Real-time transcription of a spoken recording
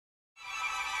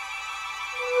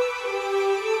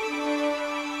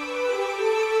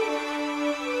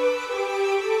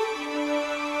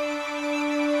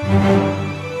The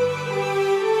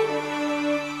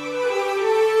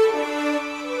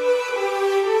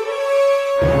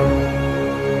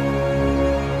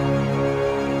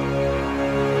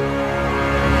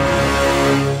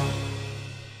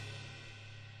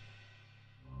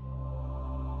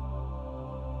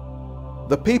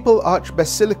Papal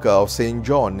Archbasilica of St.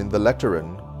 John in the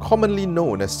Lateran, commonly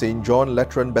known as St. John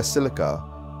Lateran Basilica,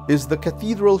 is the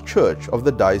cathedral church of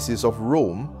the Diocese of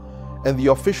Rome and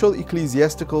the official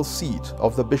ecclesiastical seat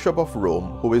of the Bishop of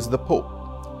Rome, who is the Pope.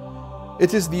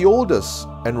 It is the oldest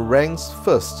and ranks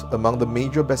first among the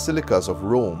major basilicas of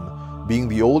Rome, being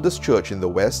the oldest church in the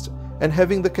West and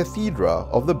having the cathedra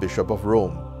of the Bishop of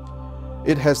Rome.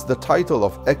 It has the title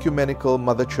of Ecumenical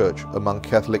Mother Church among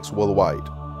Catholics worldwide.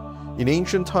 In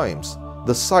ancient times,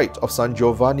 the site of San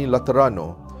Giovanni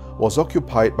Laterano was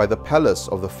occupied by the palace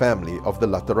of the family of the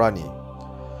Laterani.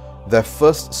 Their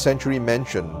 1st century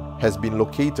mansion has been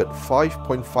located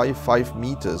 5.55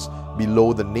 meters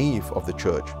below the nave of the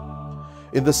church.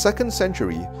 In the 2nd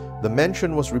century, the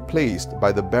mansion was replaced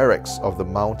by the barracks of the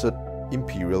mounted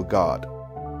Imperial Guard.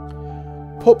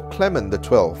 Pope Clement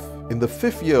XII, in the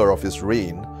 5th year of his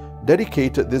reign,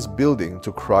 dedicated this building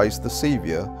to Christ the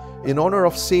Saviour in honor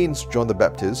of Saints John the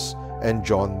Baptist and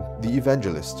John the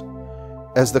Evangelist.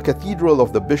 As the cathedral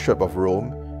of the Bishop of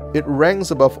Rome, it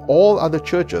ranks above all other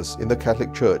churches in the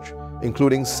Catholic Church,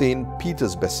 including St.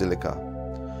 Peter's Basilica.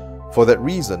 For that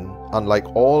reason, unlike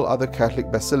all other Catholic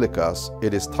basilicas,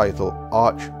 it is titled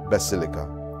Archbasilica.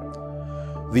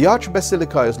 The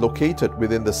Archbasilica is located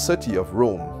within the city of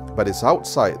Rome, but is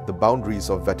outside the boundaries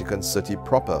of Vatican City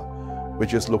proper,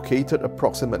 which is located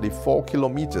approximately 4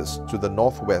 kilometers to the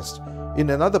northwest in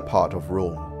another part of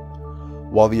Rome.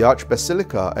 While the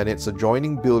Archbasilica and its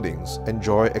adjoining buildings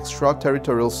enjoy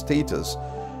extraterritorial status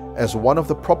as one of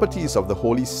the properties of the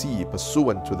Holy See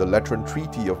pursuant to the Lateran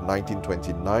Treaty of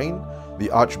 1929, the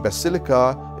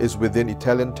Archbasilica is within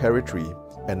Italian territory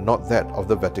and not that of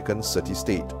the Vatican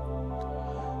City-State.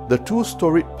 The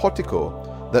 2-storied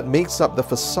portico that makes up the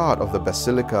facade of the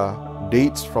basilica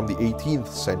dates from the 18th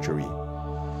century.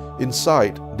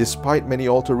 Inside, despite many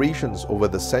alterations over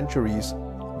the centuries,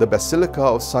 the Basilica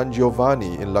of San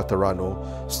Giovanni in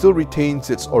Laterano still retains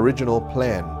its original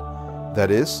plan, that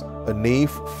is, a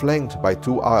nave flanked by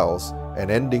 2 aisles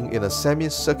and ending in a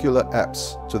semicircular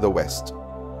apse to the west.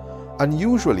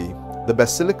 Unusually, the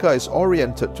basilica is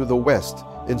oriented to the west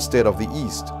instead of the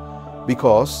east,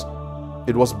 because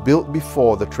it was built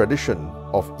before the tradition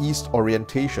of east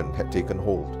orientation had taken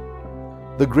hold.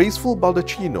 The graceful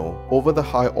baldacchino over the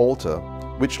high altar,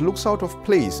 which looks out of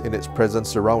place in its present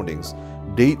surroundings,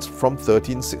 dates from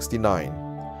 1369.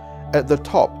 At the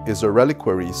top is a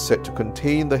reliquary said to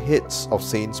contain the heads of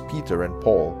Saints Peter and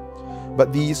Paul,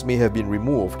 but these may have been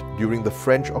removed during the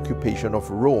French occupation of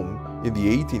Rome in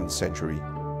the 18th century.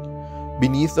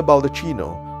 Beneath the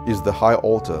baldacchino is the high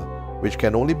altar, which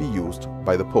can only be used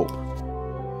by the Pope.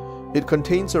 It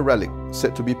contains a relic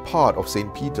said to be part of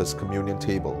St. Peter's communion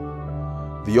table.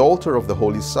 The altar of the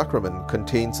Holy Sacrament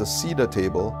contains a cedar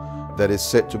table that is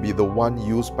said to be the one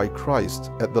used by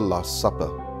Christ at the Last Supper.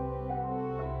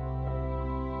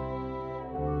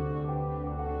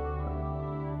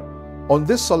 On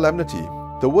this solemnity,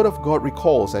 the Word of God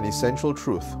recalls an essential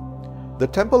truth. The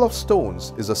Temple of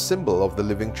Stones is a symbol of the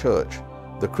living Church,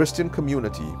 the Christian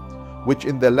community, which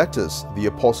in their letters the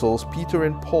Apostles Peter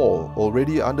and Paul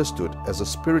already understood as a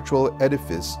spiritual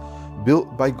edifice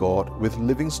built by God with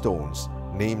living stones,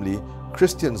 namely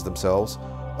Christians themselves,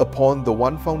 upon the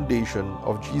one foundation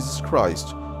of Jesus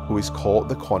Christ, who is called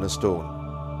the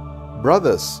cornerstone.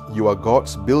 Brothers, you are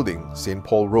God's building, St.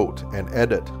 Paul wrote, and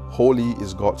added, holy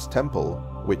is God's temple,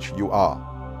 which you are.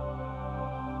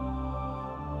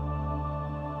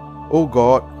 O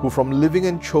God, who from living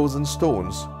and chosen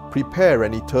stones prepare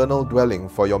an eternal dwelling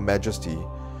for your majesty,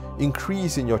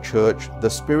 increase in your church the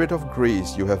spirit of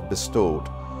grace you have bestowed,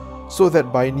 so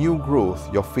that by new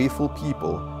growth your faithful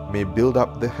people may build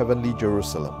up the heavenly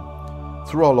Jerusalem.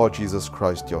 Through our Lord Jesus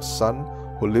Christ, your Son,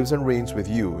 who lives and reigns with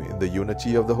you in the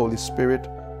unity of the Holy Spirit,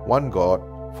 one God,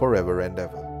 forever and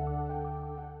ever.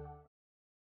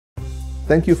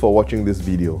 Thank you for watching this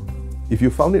video. If you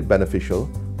found it beneficial,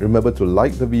 remember to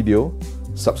like the video,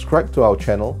 subscribe to our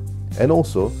channel, and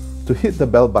also to hit the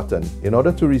bell button in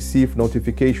order to receive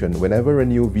notification whenever a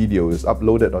new video is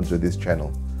uploaded onto this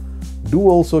channel. Do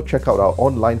also check out our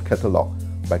online catalog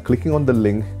by clicking on the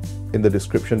link in the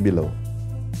description below.